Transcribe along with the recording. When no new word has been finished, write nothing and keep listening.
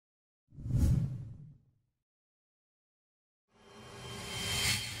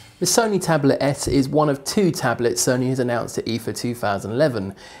The Sony Tablet S is one of two tablets Sony has announced at IFA 2011.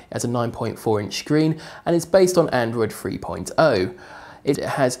 It has a 9.4-inch screen and is based on Android 3.0. It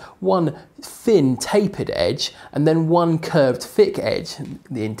has one thin tapered edge and then one curved thick edge,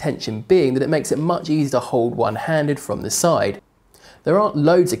 the intention being that it makes it much easier to hold one-handed from the side. There aren't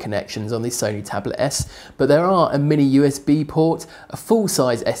loads of connections on the Sony Tablet S, but there are a mini USB port, a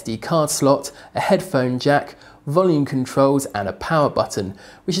full-size SD card slot, a headphone jack, volume controls and a power button,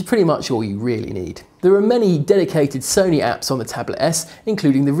 which is pretty much all you really need. There are many dedicated Sony apps on the Tablet S,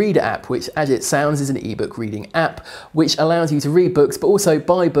 including the Reader app, which as it sounds is an ebook reading app, which allows you to read books but also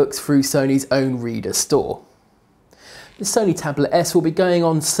buy books through Sony's own Reader store. The Sony Tablet S will be going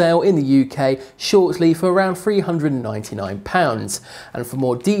on sale in the UK shortly for around £399. And for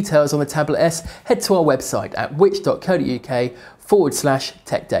more details on the Tablet S, head to our website at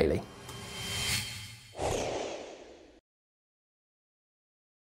which.co.uk/techdaily.